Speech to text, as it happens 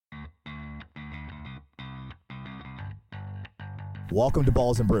Welcome to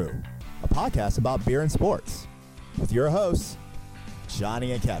Balls and Brew, a podcast about beer and sports, with your hosts,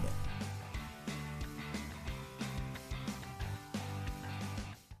 Johnny and Kevin.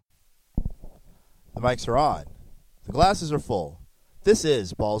 The mics are on. The glasses are full. This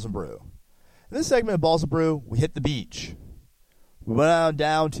is Balls and Brew. In this segment of Balls and Brew, we hit the beach. We went on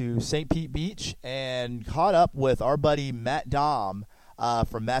down to St. Pete Beach and caught up with our buddy Matt Dahm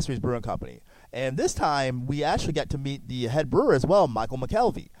from Masteries Brewing Company. And this time, we actually got to meet the head brewer as well, Micheil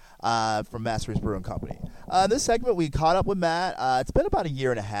McElvey, from Masteries Brewing Company. In this segment, we caught up with Matt. It's been about a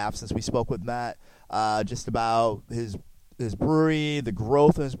year and a half since we spoke with Matt, just about his brewery, the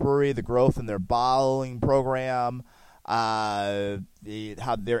growth in his brewery, the growth in their bottling program, how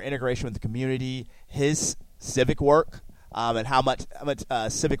their integration with the community, his civic work. And how much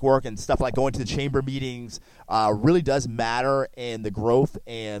civic work and stuff like going to the chamber meetings really does matter in the growth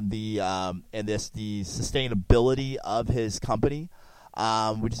and the sustainability of his company.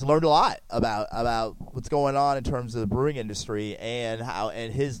 We just learned a lot about what's going on in terms of the brewing industry and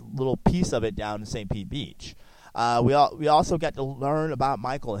his little piece of it down in St. Pete Beach. We also got to learn about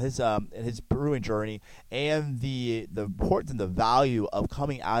Micheil and his brewing journey and the importance and the value of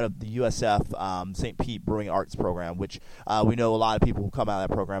coming out of the USF St. Pete Brewing Arts program, which we know a lot of people who come out of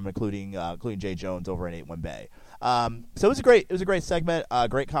that program, including Jay Jones over in 81 Bay. So it was a great segment,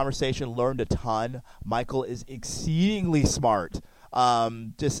 great conversation. Learned a ton. Micheil is exceedingly smart.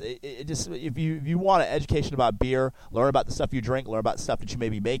 Just if you want an education about beer, learn about the stuff you drink, learn about the stuff that you may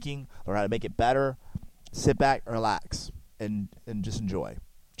be making, learn how to make it better. Sit back and relax and just enjoy.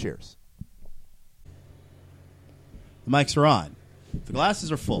 Cheers. The mics are on. The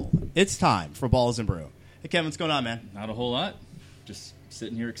glasses are full. It's time for Balls and Brew. Hey, Kevin, what's going on, man? Not a whole lot. Just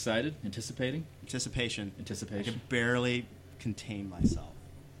sitting here excited, anticipating. Anticipation. I can barely contain myself.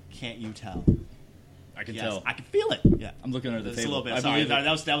 Can't you tell? I can tell. I can feel it. Yeah, I'm looking under the table. A little bit. Sorry,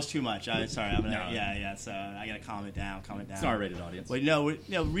 that was too much. Sorry. Yeah. So I gotta calm it down. It's an R-rated audience. Well,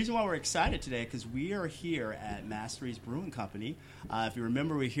 the reason why we're excited today because we are here at Masteries Brewing Company. If you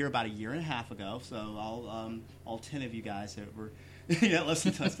remember, we were here about a year and a half ago. So all 10 of you guys that were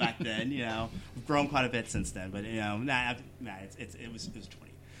listening to us back then, we've grown quite a bit since then. But it was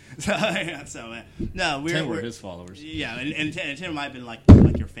 20. No, we're his followers. Yeah, and 10 might have been like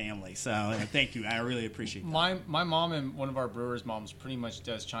your family. So thank you, I really appreciate that. My mom and one of our brewers' moms pretty much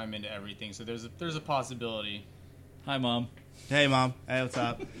does chime into everything. So there's a possibility. Hi, Mom. Hey, Mom. Hey, what's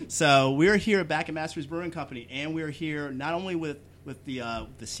up? So we're here back at Masteries Brewing Company, and we're here not only with the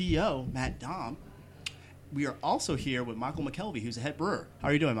CEO Matt Dahm. We are also here with Micheil McElvey, who's the head brewer. How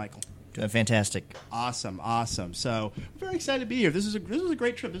are you doing, Micheil? Doing fantastic. Awesome. So I'm very excited to be here. This was a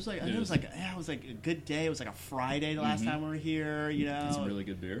great trip. It was like a good day. It was like a Friday the last time we were here. Had some really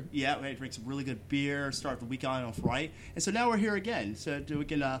good beer. Yeah, we had to drink some really good beer. Start the week on off right. And so now we're here again. So we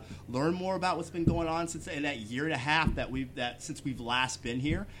can learn more about what's been going on since in that year and a half since we've last been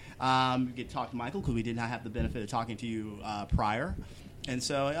here. We get to talk to Micheil because we did not have the benefit of talking to you prior. And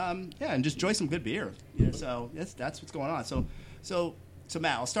so and just enjoy some good beer. So that's what's going on. So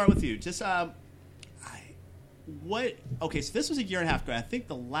Matt, I'll start with you. Just so this was a year and a half ago. I think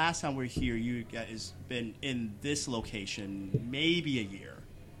the last time we were here, you guys been in this location maybe a year,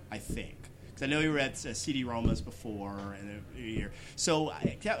 I think. Because I know you were at CD Roma's before and a year. So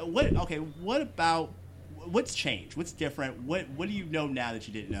what's changed? What's different? What do you know now that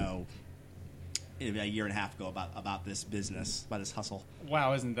you didn't know a year and a half ago about this business, about this hustle?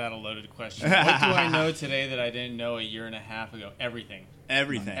 Wow, isn't that a loaded question? What do I know today that I didn't know a year and a half ago? Everything.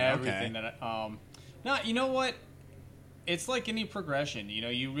 Okay. That you know what? It's like any progression.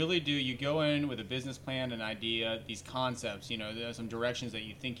 You really do. You go in with a business plan, an idea, these concepts. There's some directions that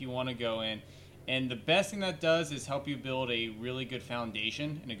you think you want to go in, and the best thing that does is help you build a really good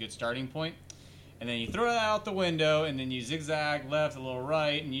foundation and a good starting point. And then you throw that out the window, and then you zigzag left, a little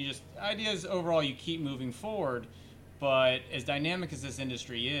right, and ideas overall, you keep moving forward. But as dynamic as this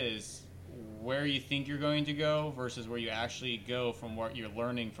industry is, where you think you're going to go versus where you actually go from what you're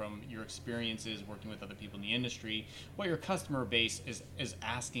learning from your experiences working with other people in the industry, what your customer base is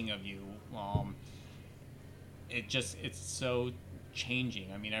asking of you, it's so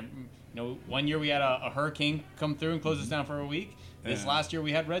changing. I mean, one year we had a hurricane come through and close us down for a week. This last year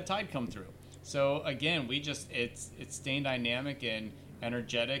we had red tide come through. So again, it's staying dynamic and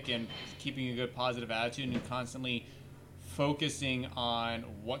energetic and keeping a good positive attitude and constantly focusing on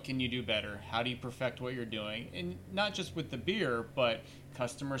what can you do better, how do you perfect what you're doing, and not just with the beer, but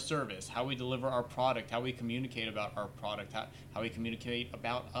customer service, how we deliver our product, how we communicate about our product, how we communicate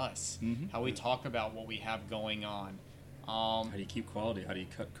about us, how we talk about what we have going on. How do you keep quality? How do you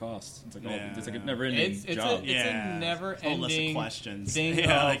cut costs? It's like a never-ending job. It's a never-ending whole list of questions. thing.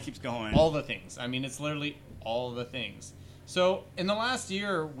 It keeps going. All the things. I mean, it's literally all the things. So in the last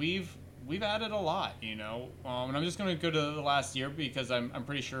year, we've added a lot, and I'm just going to go to the last year because I'm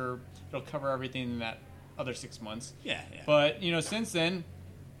pretty sure it'll cover everything in that other 6 months. Yeah. But since then,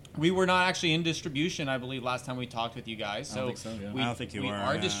 we were not actually in distribution, I believe, last time we talked with you guys. I don't think so, yeah. I don't think you we were.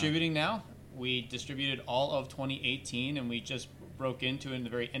 are distributing now. We distributed all of 2018, and we just broke into it in the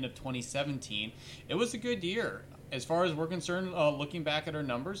very end of 2017. It was a good year. As far as we're concerned, looking back at our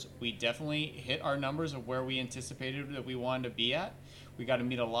numbers, we definitely hit our numbers of where we anticipated that we wanted to be at. We got to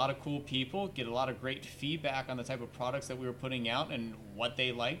meet a lot of cool people, get a lot of great feedback on the type of products that we were putting out and what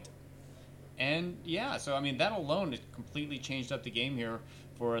they liked. And yeah, so I mean, that alone has completely changed up the game here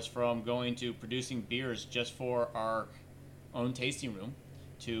for us, from going to producing beers just for our own tasting room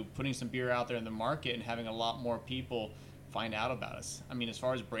to putting some beer out there in the market and having a lot more people find out about us. I mean, as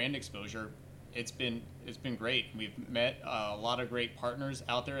far as brand exposure, it's been great. We've met a lot of great partners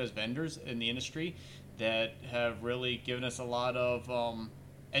out there as vendors in the industry that have really given us a lot of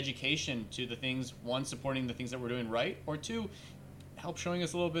education to the things, one, supporting the things that we're doing right, or two, help showing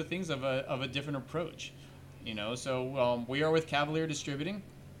us a little bit of things of a different approach. So we are with Cavalier Distributing,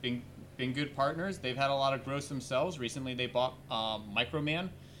 been good partners. They've had a lot of growth themselves. Recently they bought Microman,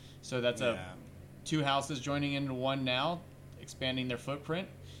 so that's two houses joining into one now, expanding their footprint.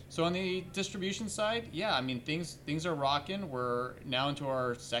 So on the distribution side, yeah, I mean, things are rocking. We're now into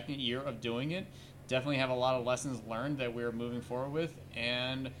our second year of doing it. Definitely have a lot of lessons learned that we're moving forward with,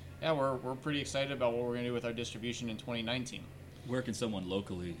 and yeah, we're pretty excited about what we're going to do with our distribution in 2019. Where can someone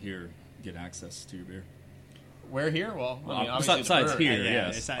locally here get access to your beer? Where here? Well, I mean, obviously besides here,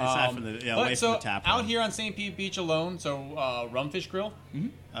 yes. Aside from the away from the tap room. Out here on St. Pete Beach alone, so Rumfish Grill, Okay.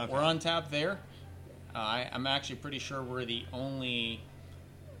 we're on tap there. I'm actually pretty sure we're the only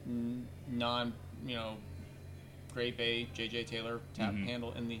non, Great Bay JJ Taylor tap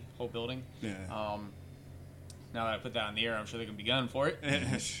handle in the whole building. Yeah. Now that I put that on the air, I'm sure they can be gunning for it.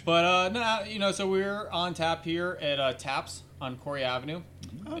 But no, so we're on tap here at Taps on Corey Avenue.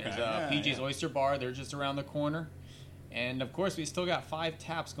 Okay. There's PG's Oyster Bar. They're just around the corner. And, of course, we still got 5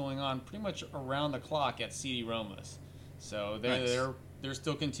 taps going on pretty much around the clock at CD Roma's. So they're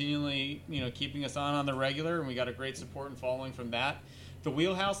still continually, keeping us on the regular, and we got a great support and following from that. The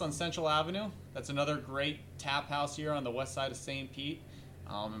Wheelhouse on Central Avenue, that's another great tap house here on the west side of St. Pete.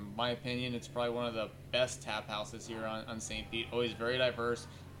 In my opinion, it's probably one of the best tap houses here on St. Pete. Always very diverse,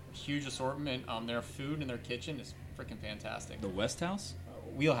 huge assortment. Their food and their kitchen is freaking fantastic. The West House?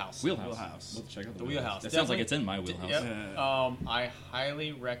 Wheelhouse. We'll check out the Wheelhouse. That sounds like it's in my wheelhouse. Yep. I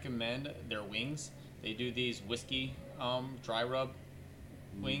highly recommend their wings. They do these whiskey dry rub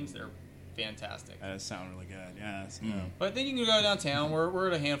wings. They're fantastic. That does sound really good. Yes. But then you can go downtown. We're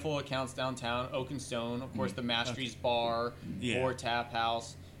at a handful of accounts downtown. Oak and Stone, of course, the Mastery's Bar, or Tap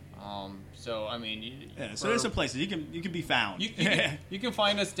House. So I mean, so there's some places you can be found. You can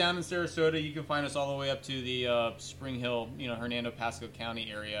find us down in Sarasota. You can find us all the way up to the Spring Hill, Hernando Pasco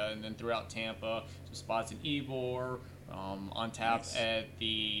County area, and then throughout Tampa. Some spots in Ybor, on tap at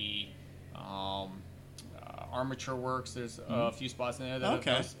the Armature Works. There's a few spots in there.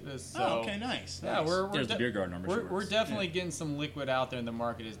 Okay, nice. Yeah, there's the beer garden Armature Works. We're definitely getting some liquid out there in the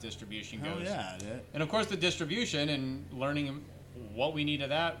market as distribution goes. Yeah. And of course, the distribution and learning what we need of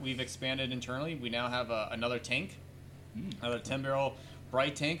that, we've expanded internally. We now have another tank, another 10-barrel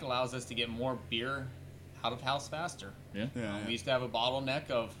bright tank allows us to get more beer out of house faster. Yeah. We used to have a bottleneck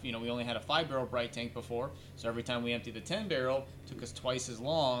of, we only had a 5-barrel bright tank before, so every time we emptied the 10-barrel, it took us twice as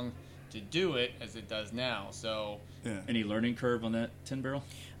long to do it as it does now. So, any learning curve on that 10-barrel?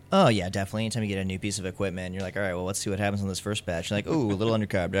 Oh, yeah, definitely. Anytime you get a new piece of equipment, you're like, all right, well, let's see what happens on this first batch. You're like, ooh, a little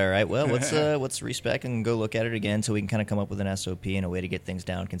undercarbed. All right, well, let's respec and go look at it again so we can kind of come up with an SOP and a way to get things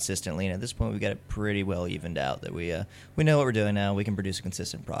down consistently. And at this point, we've got it pretty well evened out that we know what we're doing now. We can produce a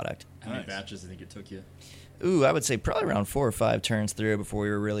consistent product. How many batches do you think it took you? Ooh, I would say probably around 4 or 5 turns through before we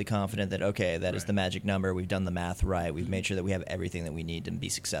were really confident that, okay, that is the magic number. We've done the math right. We've made sure that we have everything that we need to be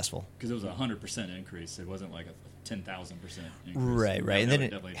successable. Because it was a 100% increase. It wasn't like a 10,000% increase. Right. And then it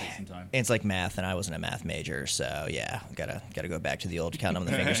definitely takes some time. It's like math, and I wasn't a math major, so yeah, gotta go back to the old count on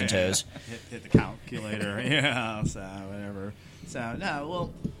the fingers and toes. Hit the calculator. So whatever. So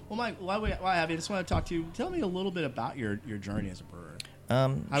no, well, Mike, while I have you, I just want to talk to you. Tell me a little bit about your journey as a brewer.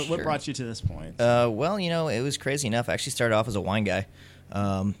 Sure. What brought you to this point? Well, it was crazy enough. I actually started off as a wine guy.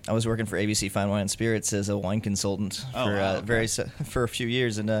 I was working for ABC Fine Wine and Spirits as a wine consultant for a few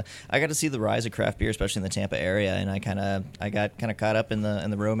years, and I got to see the rise of craft beer, especially in the Tampa area. And I got kind of caught up in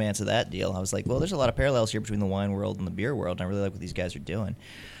the romance of that deal. I was like, well, there's a lot of parallels here between the wine world and the beer world, and I really like what these guys are doing.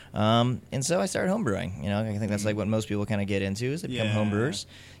 And so I started homebrewing. I think that's like what most people kind of get into is they become homebrewers.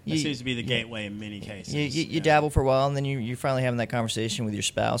 That seems to be the gateway in many cases. You dabble for a while, and then you're finally having that conversation with your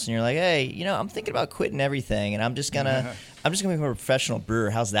spouse, and you're like, hey, I'm thinking about quitting everything, and I'm just gonna become a professional brewer.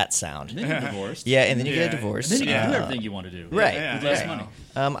 How's that sound? And then you get divorced. Yeah, and then you get a divorce. And then you can do everything you want to do. Right. With less money.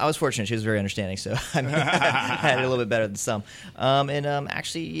 I was fortunate. She was very understanding, so I had it a little bit better than some.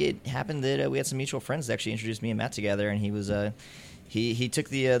 Actually, it happened that we had some mutual friends that actually introduced me and Matt together, and he was he took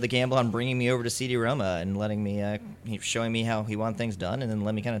the gamble on bringing me over to CD Roma and letting me showing me how he wanted things done, and then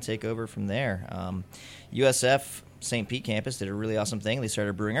let me kind of take over from there. USF St. Pete campus did a really awesome thing. They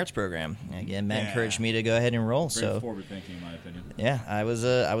started a brewing arts program. Again, Matt encouraged me to go ahead and enroll. Very forward thinking, in my opinion. Yeah, I was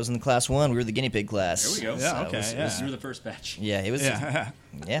in the class 1. We were the guinea pig class. There we go. Yeah, okay. You were the first batch. Yeah, it was.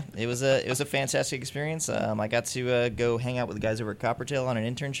 Yeah, it was a fantastic experience. I got to go hang out with the guys over at Coppertail on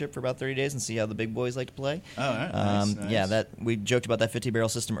an internship for about 30 days and see how the big boys like to play. Oh, all right. Nice. Yeah, we joked about that 50 barrel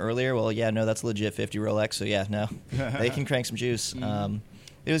system earlier. Well, yeah, no, that's legit 50 Rolex. So yeah, no, they can crank some juice.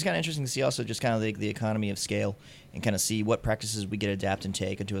 It was kind of interesting to see also just kind of the economy of scale and kind of see what practices we could adapt and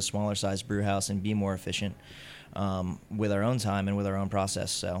take into a smaller size brew house and be more efficient with our own time and with our own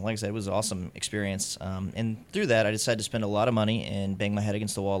process. So like I said, it was an awesome experience. And through that, I decided to spend a lot of money and bang my head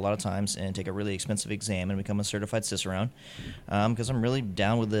against the wall a lot of times and take a really expensive exam and become a certified Cicerone because I'm really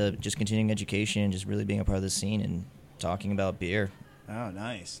down with the just continuing education and just really being a part of the scene and talking about beer. Oh,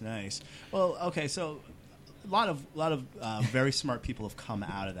 nice. Well, okay, so a lot of very smart people have come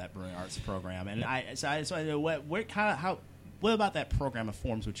out of that brewing arts program, and I know what about that program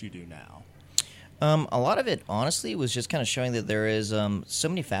informs what you do now? A lot of it, honestly, was just kind of showing that there is so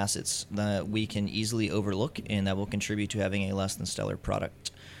many facets that we can easily overlook and that will contribute to having a less than stellar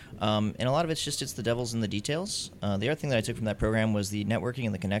product. And a lot of it's the devil's in the details. The other thing that I took from that program was the networking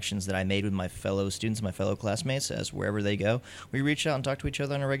and the connections that I made with my fellow students and my fellow classmates as wherever they go. We reach out and talk to each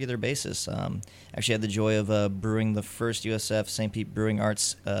other on a regular basis. Actually had the joy of brewing the first USF St. Pete Brewing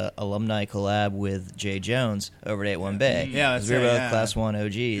Arts alumni collab with Jay Jones over at 81 Bay. Yeah, that's we were both Class 1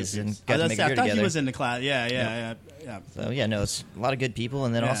 OGs and got to make a beer together. I thought he was in the class. Yeah. So, it's a lot of good people,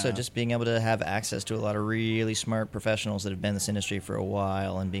 and then also just being able to have access to a lot of really smart professionals that have been in this industry for a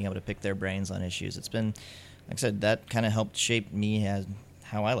while and being able to pick their brains on issues. It's been, like I said, that kind of helped shape me as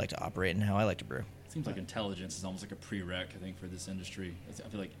how I like to operate and how I like to brew. It seems like intelligence is almost like a prereq, I think, for this industry. I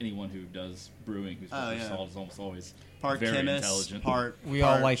feel like anyone who does brewing who's salt is almost always part very chemist, intelligent. We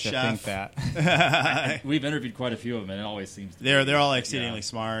all like chef. to think that. We've interviewed quite a few of them, and it always seems to they're all exceedingly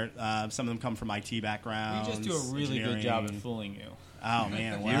smart. Some of them come from IT backgrounds. We just do a really good job at fooling you. Oh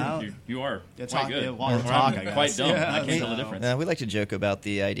man, wow! You are quite good. Quite dumb. I can't tell the difference. We like to joke about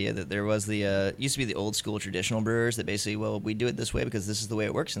the idea that there was used to be the old school traditional brewers that basically, we do it this way because this is the way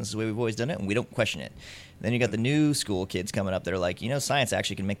it works and this is the way we've always done it, and we don't question it. Then you got the new school kids coming up that are like, science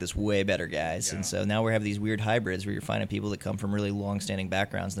actually can make this way better, guys. Yeah. And so now we're having these weird hybrids where you're finding people that come from really long-standing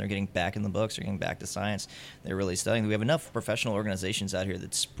backgrounds and they're getting back in the books, they're getting back to science. They're really studying. We have enough professional organizations out here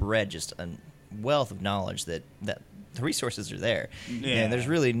that spread just a wealth of knowledge that the resources are there, and there's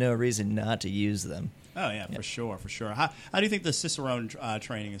really no reason not to use them. Oh yeah, for sure. How do you think the Cicerone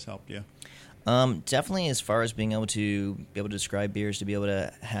training has helped you? Definitely, as far as being able to describe beers, to be able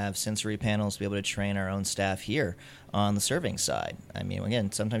to have sensory panels, to be able to train our own staff here on the serving side. I mean,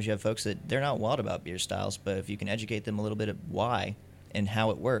 again, sometimes you have folks that they're not wild about beer styles, but if you can educate them a little bit of why and how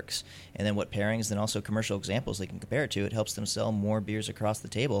it works, and then what pairings, then also commercial examples they can compare it to. It helps them sell more beers across the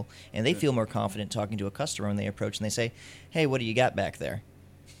table, and they feel more confident talking to a customer when they approach and they say, "Hey, what do you got back there?"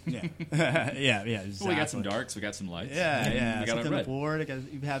 Yeah, exactly. Well, we got some darks, we got some lights. Yeah. We got something red. Board.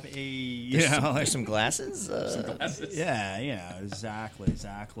 You have a there's some glasses. Some glasses. Yeah, exactly.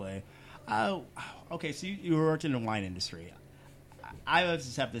 Okay, so you worked in the wine industry. I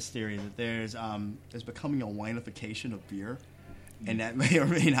just have this theory that there's becoming a winification of beer. And that may or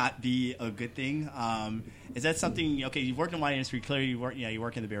may not be a good thing. Is that something? Okay, you've worked in the wine industry. Clearly, you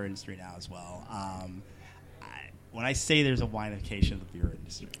work in the beer industry now as well. When I say there's a winification of the beer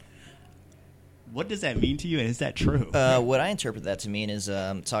industry, what does that mean to you, and is that true? What I interpret that to mean is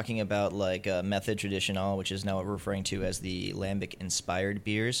talking about like method traditional, which is now what we're referring to as the lambic-inspired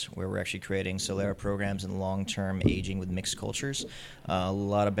beers, where we're actually creating Solera programs and long-term aging with mixed cultures. A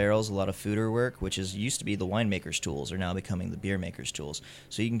lot of barrels, a lot of foeder work, which used to be the winemaker's tools, are now becoming the beer maker's tools.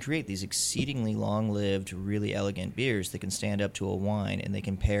 So you can create these exceedingly long-lived, really elegant beers that can stand up to a wine, and they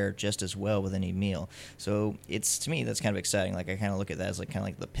can pair just as well with any meal. So it's, to me, that's kind of exciting. Like I kind of look at that as like kind of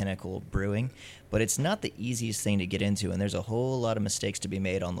like the pinnacle of brewing, but it's not the easiest thing to get into, and there's a whole lot of mistakes to be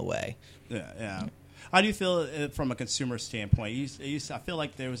made on the way. Yeah. How do you feel from a consumer standpoint? I feel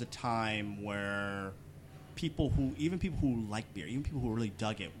like there was a time where people who like beer, even people who really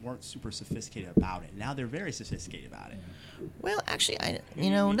dug it, weren't super sophisticated about it. Now they're very sophisticated about it. Well, actually,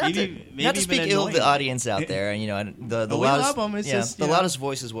 not to speak ill of the audience out there, the loudest, love them. It's just, the loudest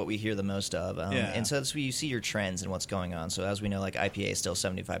voice is what we hear the most of, yeah. And so that's where you see your trends and what's going on. So as we know, like IPA is still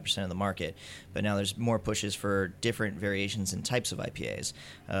 75% of the market, but now there's more pushes for different variations and types of IPAs.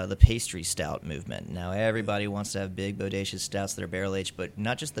 The pastry stout movement. Now everybody wants to have big bodacious stouts that are barrel aged, but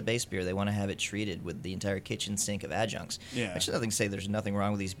not just the base beer. They want to have it treated with the entire kitchen sink of adjuncts. Yeah. Actually, nothing to say there's nothing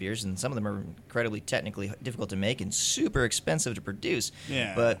wrong with these beers, and some of them are incredibly technically difficult to make and super expensive to produce.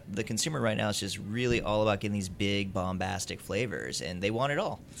 Yeah. But the consumer right now is just really all about getting these big bombastic flavors, and they want it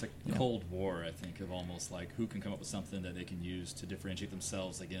all. It's like Cold War, I think, of almost like who can come up with something that they can use to differentiate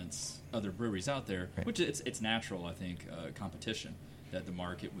themselves against other breweries out there, right. Which it's natural, I think, competition that the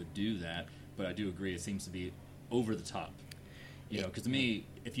market would do that. But I do agree, it seems to be over the top. Because to me,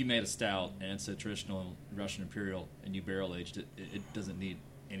 if you made a stout and it's a traditional Russian Imperial and you barrel aged it, it doesn't need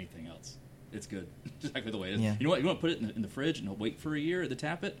anything else. It's good, exactly the way it is. Yeah. You know what? You want to put it in the fridge and wait for a year to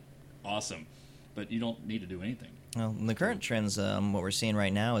tap it? Awesome. But you don't need to do anything. Well, in the current trends, what we're seeing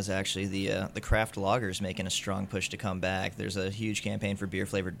right now is actually the craft lagers making a strong push to come back. There's a huge campaign for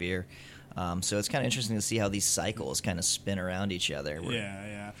beer-flavored beer. So it's kind of interesting to see how these cycles kind of spin around each other.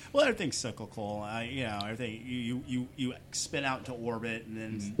 Yeah. Well, everything's cyclical. Everything you spin out into orbit, and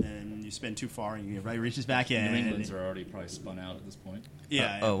then you spin too far, and everybody reaches back in. New England's are already probably spun out at this point.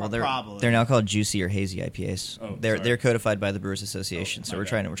 They're now called juicy or hazy IPAs. Oh, they're codified by the Brewers Association, so we're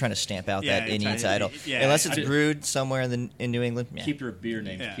trying to stamp out that NE title. Unless it's brewed somewhere in New England. Yeah. Keep your beer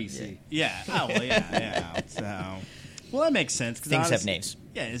named PC. Yeah. Oh well, yeah. So, well, that makes sense. Things have names.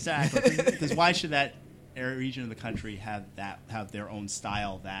 Yeah, exactly. Because why should that region of the country have their own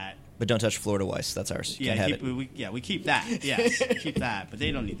style? But don't touch Florida Weiss. That's ours. You can't have it. We keep that. Yes, we keep that. But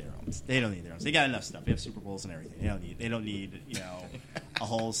they don't need their own. They got enough stuff. They have Super Bowls and everything. They don't need a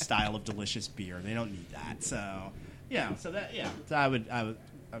whole style of delicious beer. They don't need that. So yeah. So I would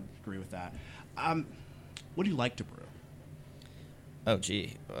agree with that. What do you like to brew? Oh,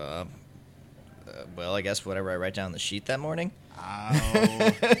 gee. Well, I guess whatever I write down on the sheet that morning.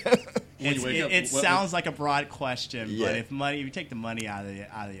 Oh. It sounds like a broad question, but if you take the money out of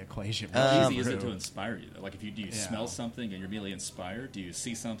the equation, how easy is it to inspire you? Like, do you smell something and you're immediately inspired? Do you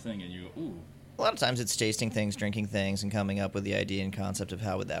see something and you ooh? A lot of times it's tasting things, drinking things, and coming up with the idea and concept of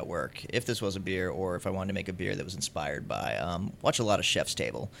how would that work. If this was a beer, or if I wanted to make a beer that was inspired by, watch a lot of Chef's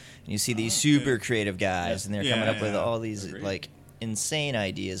Table, and you see these super creative guys, and they're coming up with all these insane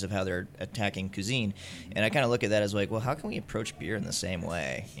ideas of how they're attacking cuisine, and I kind of look at that as like, well, how can we approach beer in the same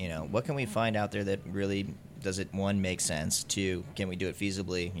way? What can we find out there that really does it, one, make sense, two, can we do it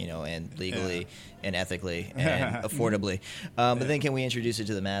feasibly, and legally and ethically and affordably, but then can we introduce it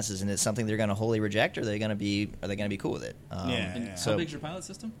to the masses, and it's something they're going to wholly reject, or are they going to be cool with it? So how big's your pilot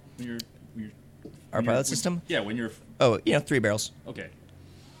system? Our pilot system? Yeah, when you're 3 barrels. Okay.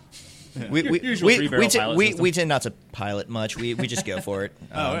 We tend not to pilot much. We just go for it.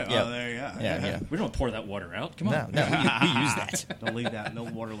 There you go. Yeah. We don't pour that water out. Come on. No, we use that. Don't leave that. No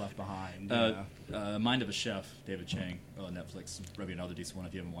water left behind. Mind of a Chef, David Chang, on Netflix. Probably another decent one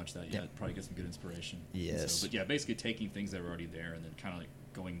if you haven't watched that yet. Probably get some good inspiration. Yes. But basically taking things that are already there and then kind of like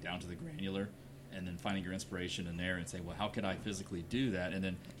going down to the granular, and then finding your inspiration in there and say, well, how can I physically do that? And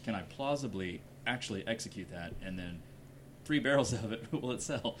then can I plausibly actually execute that? And then 3 barrels of it, will it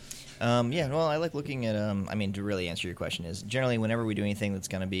sell? Well, I like looking at, to really answer your question is, generally whenever we do anything that's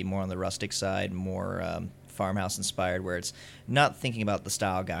going to be more on the rustic side, more farmhouse inspired, where it's not thinking about the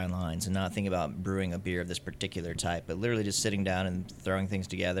style guidelines and not thinking about brewing a beer of this particular type, but literally just sitting down and throwing things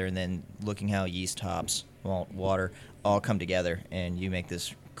together and then looking how yeast, hops, malt, water all come together, and you make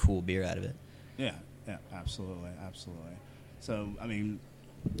this cool beer out of it. Yeah, absolutely. So,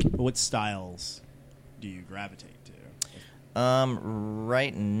 what styles do you gravitate to?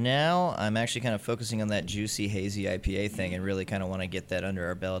 Right now, I'm actually kind of focusing on that juicy, hazy IPA thing, and really kind of want to get that under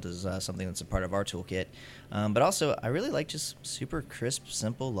our belt as something that's a part of our toolkit. But also, I really like just super crisp,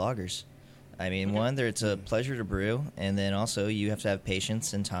 simple lagers. I mean, it's a pleasure to brew, and then also you have to have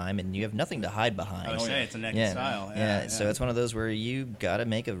patience and time, and you have nothing to hide behind. I would say it's a naked style. Yeah, so it's one of those where you got to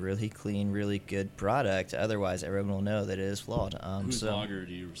make a really clean, really good product. Otherwise, everyone will know that it is flawed. Whose lager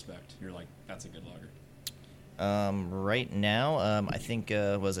do you respect? You're like, that's a good lager. Right now, I think,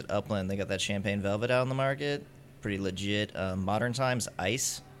 was it Upland? They got that Champagne Velvet out on the market. Pretty legit. Modern Times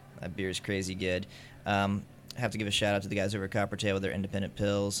Ice. That beer is crazy good. Have to give a shout out to the guys over at Coppertail with their independent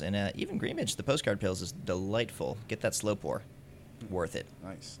pills. And even Greenwich, the postcard pills, is delightful. Get that slow pour. Worth it.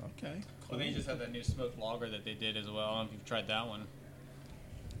 Nice. Okay. Cool. Well, they just had that new smoked lager that they did as well. I don't know if you've tried that one.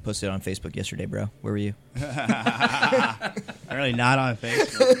 Posted it on Facebook yesterday, bro. Where were you? Really not on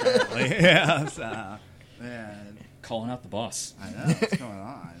Facebook, apparently. Yeah. So, man. Calling out the boss. I know. What's going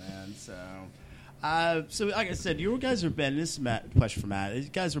on, man? So, like I said, you guys have been. This is Matt, question for Matt. You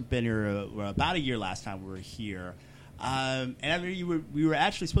guys have been here about a year last time we were here, and I mean, we were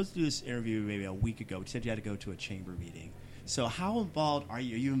actually supposed to do this interview maybe a week ago. You said you had to go to a chamber meeting. So, how involved are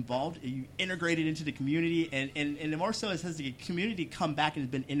you? Are you involved? Are you integrated into the community? And more so, has the community come back and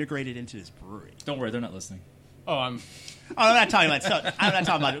been integrated into this brewery? Don't worry, they're not listening. Oh, I'm not talking about stuff. I'm not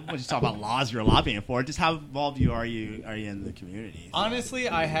talking about. We're just talking about laws you're lobbying for. Just how involved are you in the community? honestly,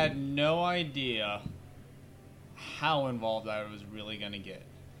 I had no idea how involved I was really going to get.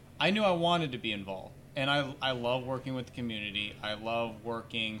 I knew I wanted to be involved, and I love working with the community. I love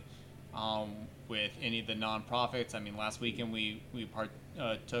working with any of the nonprofits. I mean, last weekend we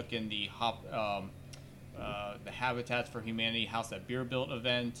took in the Habitats for Humanity House That Beer Built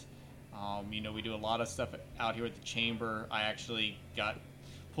event. We do a lot of stuff out here at the chamber. I actually got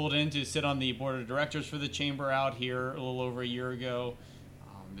pulled in to sit on the board of directors for the chamber out here a little over a year ago.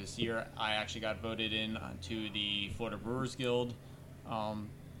 This year, I actually got voted in to the Florida Brewers Guild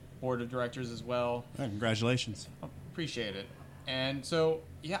board of directors as well. Right, congratulations. Appreciate it. And so,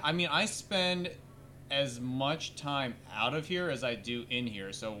 yeah, I mean, I spend as much time out of here as I do in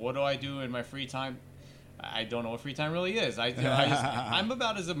here. So what do I do in my free time? I don't know what free time really is. I'm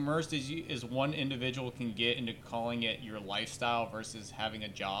about as immersed as one individual can get into calling it your lifestyle versus having a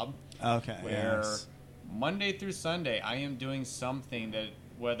job. Okay. Where yes. Monday through Sunday, I am doing something that,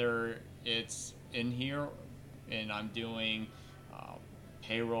 whether it's in here and I'm doing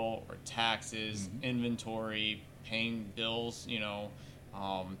payroll or taxes, inventory, paying bills,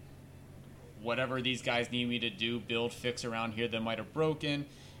 whatever these guys need me to do, build, fix around here that might have broken,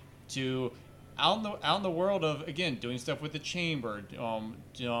 to out in the world of, again, doing stuff with the chamber,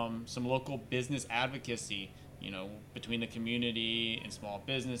 some local business advocacy, between the community and small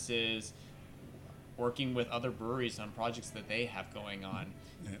businesses, working with other breweries on projects that they have going on.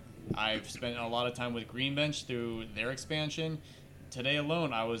 Yeah. I've spent a lot of time with Greenbench through their expansion. Today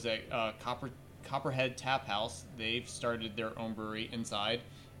alone, I was at Copperhead Tap House. They've started their own brewery inside,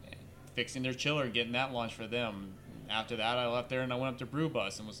 fixing their chiller, getting that launched for them. After that, I left there and I went up to Brew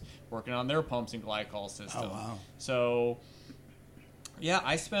Bus and was working on their pumps and glycol system. Oh, wow. So, yeah,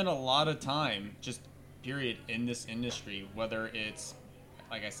 I spend a lot of time, just period, in this industry, whether it's,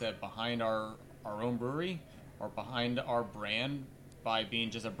 like I said, behind our own brewery or behind our brand by being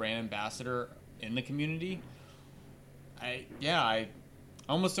just a brand ambassador in the community. I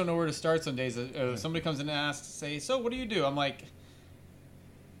almost don't know where to start some days. If somebody comes in and asks, say, so what do you do? I'm like,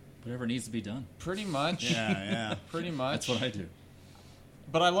 whatever needs to be done. Pretty much. Yeah. Pretty much. That's what I do.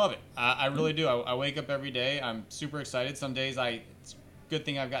 But I love it. I really do. I wake up every day. I'm super excited. Some days it's a good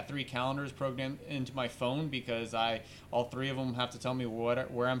thing I've got 3 calendars programmed into my phone because all 3 of them have to tell me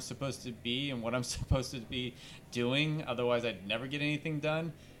where I'm supposed to be and what I'm supposed to be doing. Otherwise, I'd never get anything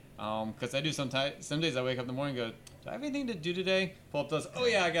done. Because I do some days I wake up in the morning and go, do I have anything to do today? Pull up those, oh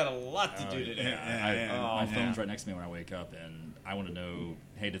yeah, I got a lot to do today. My phone's right next to me when I wake up, and I want to know,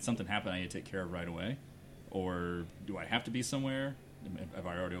 hey, did something happen I need to take care of right away? Or do I have to be somewhere? Have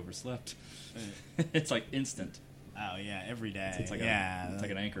I already overslept? It's like instant. Oh, yeah, every day. It's like it's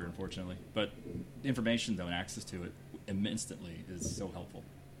like an anchor, unfortunately. But information, though, and access to it instantly is so helpful.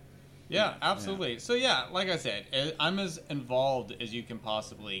 Yeah, absolutely. Yeah. So, yeah, like I said, I'm as involved as you can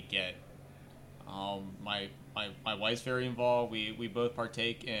possibly get. My wife's very involved. We both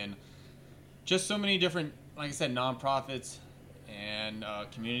partake in just so many different, like I said, nonprofits and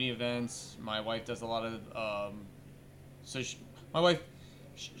community events. My wife does a lot of my wife,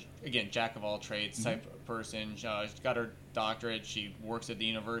 again, jack of all trades type person. She's got her doctorate. She works at the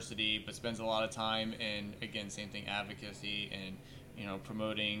university, but spends a lot of time in, again, same thing, advocacy and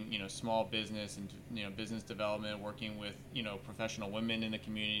promoting small business and business development, working with professional women in the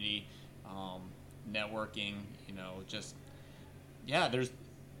community, networking.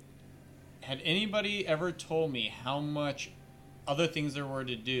 Had anybody ever told me how much other things there were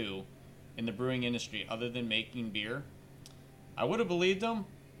to do in the brewing industry other than making beer, I would have believed them,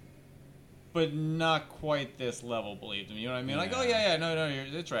 but not quite this level believed them. You know what I mean? Like, oh yeah,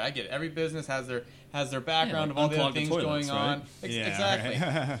 no, that's right. I get it. Every business has their background of all the other things going on. Right? Exactly.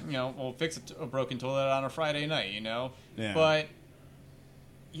 Right. We'll fix a broken toilet on a Friday night. Yeah. But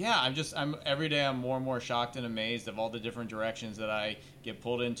yeah, I'm every day I'm more and more shocked and amazed of all the different directions that I get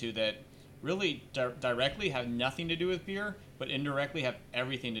pulled into that really directly have nothing to do with beer, but indirectly have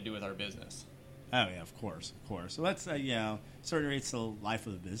everything to do with our business. Oh yeah, of course. So that's certainly it's the life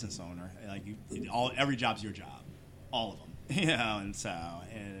of the business owner. Like every job's your job, all of them.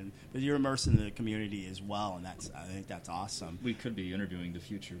 But you're immersed in the community as well, and I think that's awesome. We could be interviewing the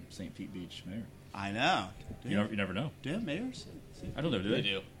future St. Pete Beach mayor. I know. You never know. Do you have mayors? I don't know. Do They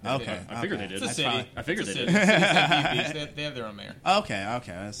do. Okay. I figured they did. It's a city. I figured It's they a did. city. St. Pete Beach, they have their own mayor. Okay.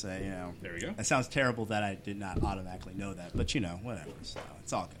 I say, There we go. It sounds terrible that I did not automatically know that, but whatever. So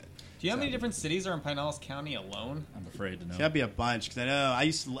it's all good. Do you know how many different cities are in Pinellas County alone? I'm afraid to know. That'd be a bunch because I know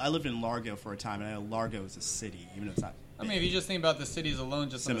I lived in Largo for a time, and I know Largo is a city, even though it's not. I mean, if you just think about the cities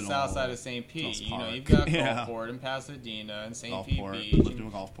alone, just on the Seminole, south side of St. Pete, Gulfport Park. you've got Yeah. Gulfport and Pasadena and St. Pete Gulfport. Beach. Lived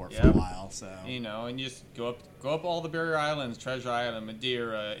in Gulfport for a while, so And you just go up all the barrier islands, Treasure Island,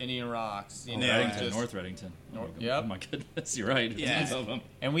 Madeira, Indian Rocks. North Reddington. Yep. Oh my goodness, you're right. Yeah. Tons of them.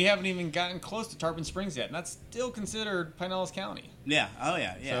 And we haven't even gotten close to Tarpon Springs yet, and that's still considered Pinellas County. yeah, oh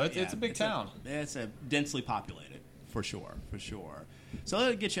yeah. So it's a big town. It's a densely populated for sure. So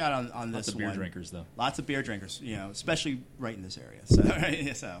let's get you out on this Lots of beer one. drinkers, though. Lots of beer drinkers, especially right in this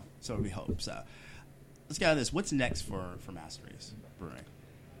area. So, so we hope. So, let's get out of this. What's next for Masteries Brewing?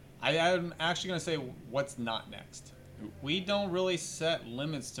 I'm actually going to say what's not next. We don't really set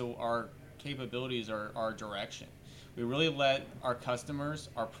limits to our capabilities or our direction. We really let our customers,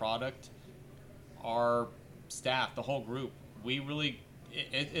 our product, our staff, the whole group,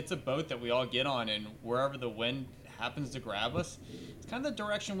 it's a boat that we all get on, and wherever the wind happens to grab us, it's kind of the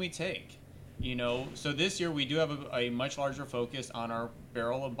direction we take. So this year we do have a much larger focus on our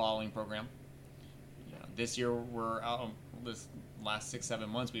barrel and bottling program. This year we're out this last 6-7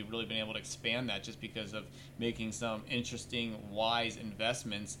 months we've really been able to expand that just because of making some interesting, wise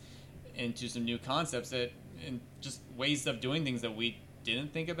investments into some new concepts and just ways of doing things that we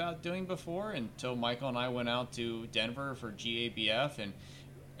didn't think about doing before until Michael and I went out to Denver for GABF. And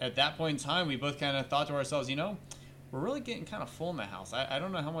at that point in time, we both kind of thought to ourselves, we're really getting kind of full in the house. I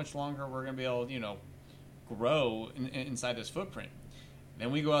don't know how much longer we're going to be able, grow inside this footprint.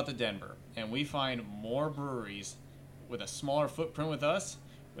 Then we go out to Denver, and we find more breweries with a smaller footprint with us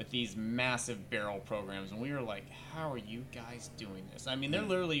with these massive barrel programs. And we were like, how are you guys doing this? I mean, they're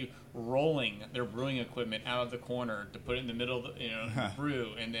literally rolling their brewing equipment out of the corner to put it in the middle of the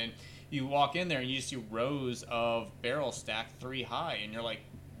brew. And then you walk in there, and you see rows of barrels stacked 3 high, and you're like,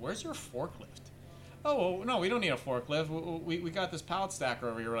 where's your forklift? Oh, well, no, we don't need a forklift. We got this pallet stacker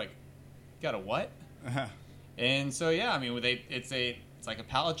over here. We're like, got a what? And so, yeah, I mean, it's like a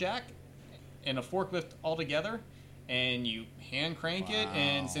pallet jack and a forklift all together, and you hand crank it.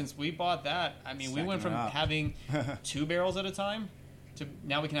 And since we bought that, I mean, we went from having 2 barrels at a time to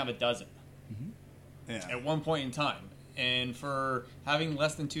now we can have a dozen at one point in time. And for having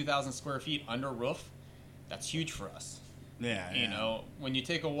less than 2,000 square feet under roof, that's huge for us. When you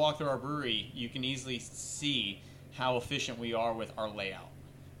take a walk through our brewery, you can easily see how efficient we are with our layout.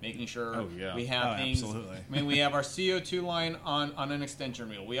 Making sure we have things. Absolutely. I mean, we have our CO2 line on an extension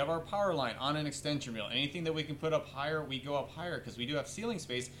reel. We have our power line on an extension reel. Anything that we can put up higher, we go up higher because we do have ceiling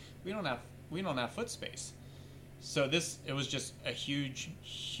space. We don't have foot space. So it was just a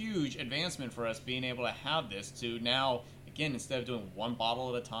huge advancement for us being able to have this to now, again, instead of doing 1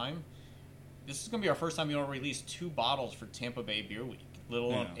 bottle at a time, this is going to be our first time we'll release 2 bottles for Tampa Bay Beer Week, let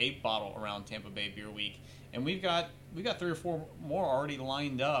alone 8 bottle around Tampa Bay Beer Week. And we've got 3 or 4 more already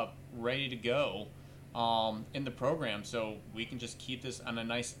lined up, ready to go in the program. So we can just keep this on a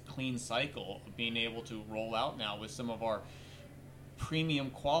nice clean cycle of being able to roll out now with some of our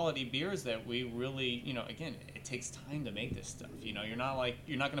premium quality beers that we really, again, it takes time to make this stuff. You're not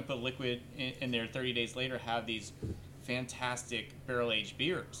going to put liquid in there 30 days later, have these fantastic barrel-aged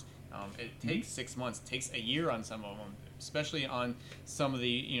beers. It takes 6 months, it takes a year on some of them, especially on some of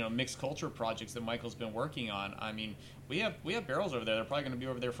the mixed culture projects that Michael's been working on. I mean, we have barrels over there. They're probably going to be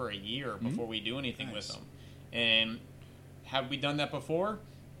over there for a year before we do anything with them. And have we done that before?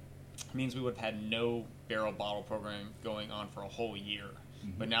 It means we would have had no barrel bottle program going on for a whole year.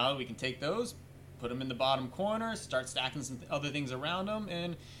 But now we can take those, put them in the bottom corner, start stacking some other things around them,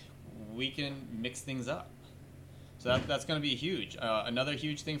 and we can mix things up. So that's going to be huge. Another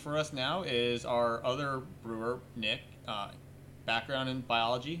huge thing for us now is our other brewer, Nick, background in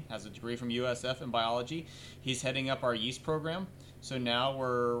biology, has a degree from USF in biology. He's heading up our yeast program. So now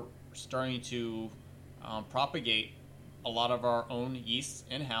we're starting to propagate a lot of our own yeasts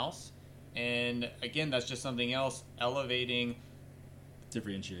in-house. And again, that's just something else elevating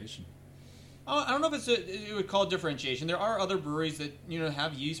Differentiation. I don't know if it would call it differentiation. There are other breweries that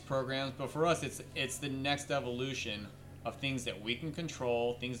have yeast programs, but for us, it's the next evolution of things that we can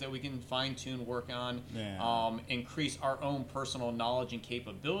control, things that we can fine tune, work on, increase our own personal knowledge and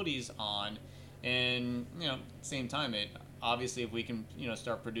capabilities on, and at the same time, it obviously if we can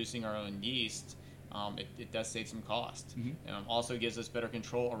start producing our own yeast, it does save some cost. Mm-hmm. Also gives us better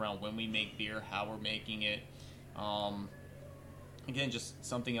control around when we make beer, how we're making it. Again, just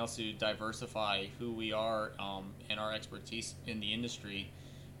something else to diversify who we are and our expertise in the industry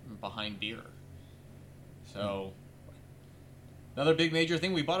behind beer. So, another big major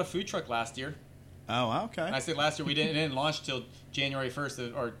thing, we bought a food truck last year. Oh, okay. I say last year, we didn't launch till January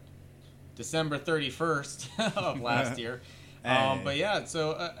 1st or December 31st of last year. Hey. But yeah,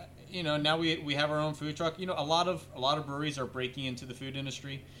 so now we have our own food truck. A lot of breweries are breaking into the food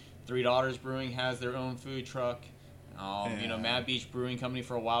industry. Three Daughters Brewing has their own food truck. Mad Beach Brewing Company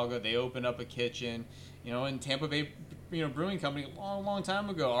for a while ago, they opened up a kitchen. And Tampa Bay, Brewing Company long time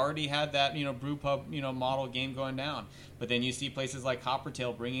ago already had that, brew pub, model game going down. But then you see places like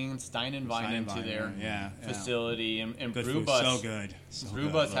Coppertail bringing Stein and Vine into their facility, and Brew Bus. So good. Brew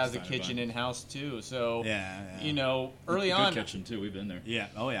Bus has a kitchen in house too. So early on, good kitchen too. We've been there. Yeah.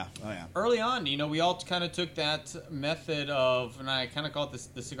 Oh yeah. Early on, we all kind of took that method of, and I kind of call it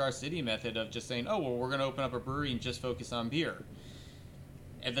the Cigar City method of just saying, oh well, we're going to open up a brewery and just focus on beer.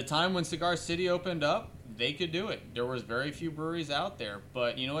 At the time when Cigar City opened up, they could do it. There was very few breweries out there,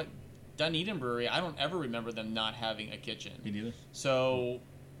 but you know what? Dunedin Brewery, I don't ever remember them not having a kitchen. Me neither. So,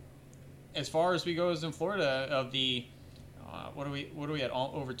 as far as we go as in Florida, of the what are we at?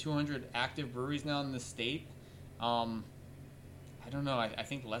 Over 200 active breweries now in the state. I don't know. I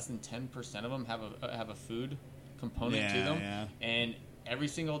think less than 10% of them have a food component to them. Yeah. And every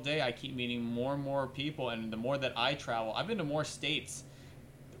single day, I keep meeting more and more people. And the more that I travel, I've been to more states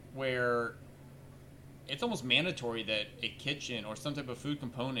where it's almost mandatory that a kitchen or some type of food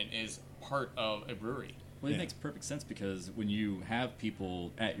component is part of a brewery. Well, it makes perfect sense because when you have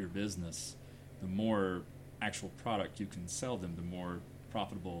people at your business, the more actual product you can sell them, the more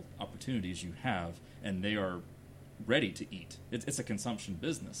profitable opportunities you have, and they are ready to eat. It's a consumption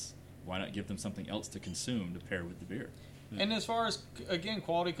business. Why not give them something else to consume to pair with the beer? And as far as, again,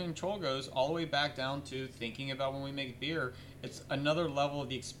 quality control goes, all the way back down to thinking about when we make beer, it's another level of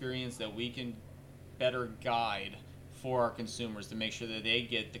the experience that we can better guide for our consumers to make sure that they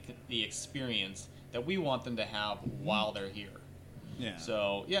get the experience that we want them to have while they're here. Yeah.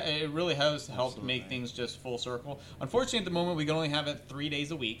 So, it really has helped make things just full circle. Unfortunately, at the moment, we can only have it 3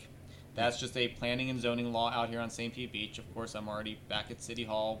 days a week. That's just a planning and zoning law out here on St. Pete Beach. Of course, I'm already back at City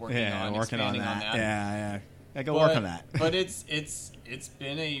Hall working on expanding on that. Yeah. I go work on that. But it's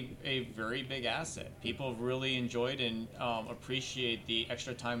been a very big asset. People have really enjoyed and appreciate the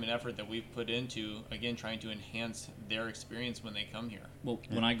extra time and effort that we've put into, again, trying to enhance their experience when they come here. Well,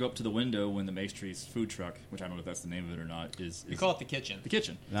 when I go up to the window when the Maestre's food truck, which I don't know if that's the name of it or not, is we call it the kitchen. The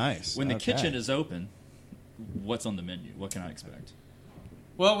kitchen. Nice. When the kitchen is open, what's on the menu? What can I expect?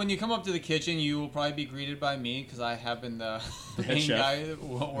 Well, when you come up to the kitchen, you will probably be greeted by me because I have been the main guy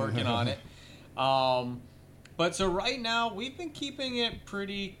working on it. But so right now, we've been keeping it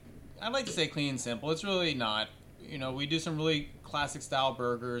pretty, I'd like to say clean and simple. It's really not. We do some really classic style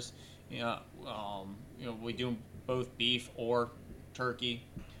burgers. We do both beef or turkey.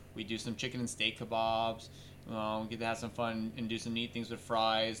 We do some chicken and steak kebabs. We get to have some fun and do some neat things with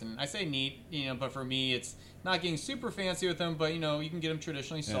fries. And I say neat, but for me, it's not getting super fancy with them, but, you can get them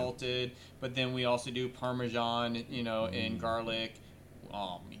traditionally salted. But then we also do Parmesan, and garlic.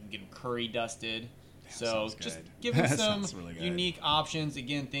 You can get them curry dusted. So just giving some really unique options.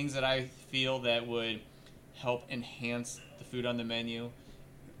 Again, things that I feel that would help enhance the food on the menu.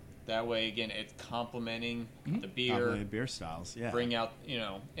 That way, again, it's complementing the beer. Complementing beer styles, yeah. Bring out,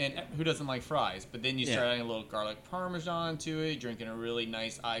 and who doesn't like fries? But then you start adding a little garlic Parmesan to it, drinking a really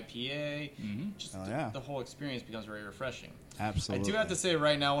nice IPA. Mm-hmm. Just the whole experience becomes very refreshing. Absolutely. I do have to say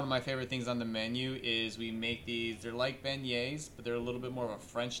right now, one of my favorite things on the menu is we make these. They're like beignets, but they're a little bit more of a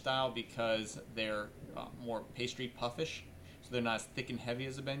French style because they're more pastry puffish. So they're not as thick and heavy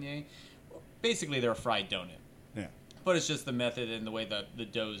as a beignet. Basically, they're a fried donut. Yeah. But it's just the method and the way that the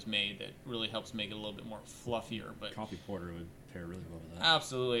dough is made that really helps make it a little bit more fluffier. But coffee porter would pair really well with that.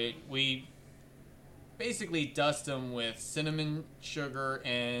 Absolutely. We basically dust them with cinnamon, sugar,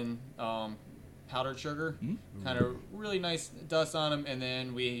 and powdered sugar, kind of really nice dust on them, and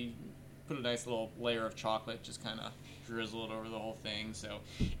then we put a nice little layer of chocolate, just kind of drizzle it over the whole thing. So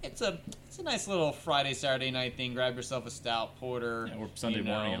it's a nice little Friday, Saturday night thing. Grab yourself a stout porter. Yeah, or Sunday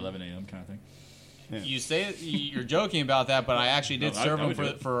morning, 11 a.m. kind of thing. Yeah. You say it, you're joking about that, but I actually did serve I them would do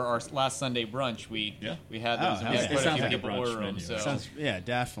it. for our last Sunday brunch. We had those. Oh, We yeah. had quite It a sounds few like a people brunch order them. menu. So Sounds, yeah,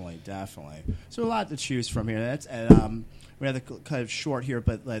 definitely. So a lot to choose from here. That's we have the kind of short here,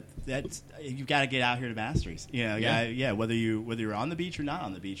 but that's you've got to get out here to Masteries. Whether you're on the beach or not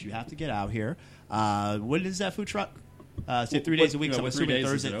on the beach, you have to get out here. When is that food truck? Say 3 days a week. So I'm what 3 assuming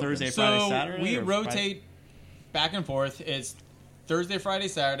days is it open? Thursday, So Friday, Saturday. we or rotate back and forth. It's Thursday, Friday,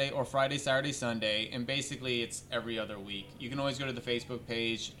 Saturday, or Friday, Saturday, Sunday, and basically it's every other week. You can always go to the Facebook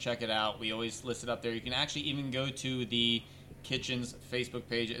page, check it out. We always list it up there. You can actually even go to the kitchen's Facebook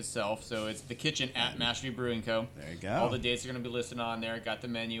page itself. So it's the kitchen at Mastery Brewing Co. There you go. All the dates are going to be listed on there. Got the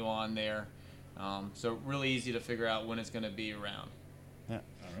menu on there. So really easy to figure out when it's going to be around. Yeah.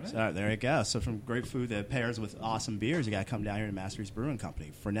 All right. So there you go. So from great food that pairs with awesome beers, you got to come down here to Masteries Brewing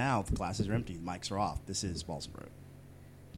Company. For now, the glasses are empty, the mics are off. This is Balls and Brew.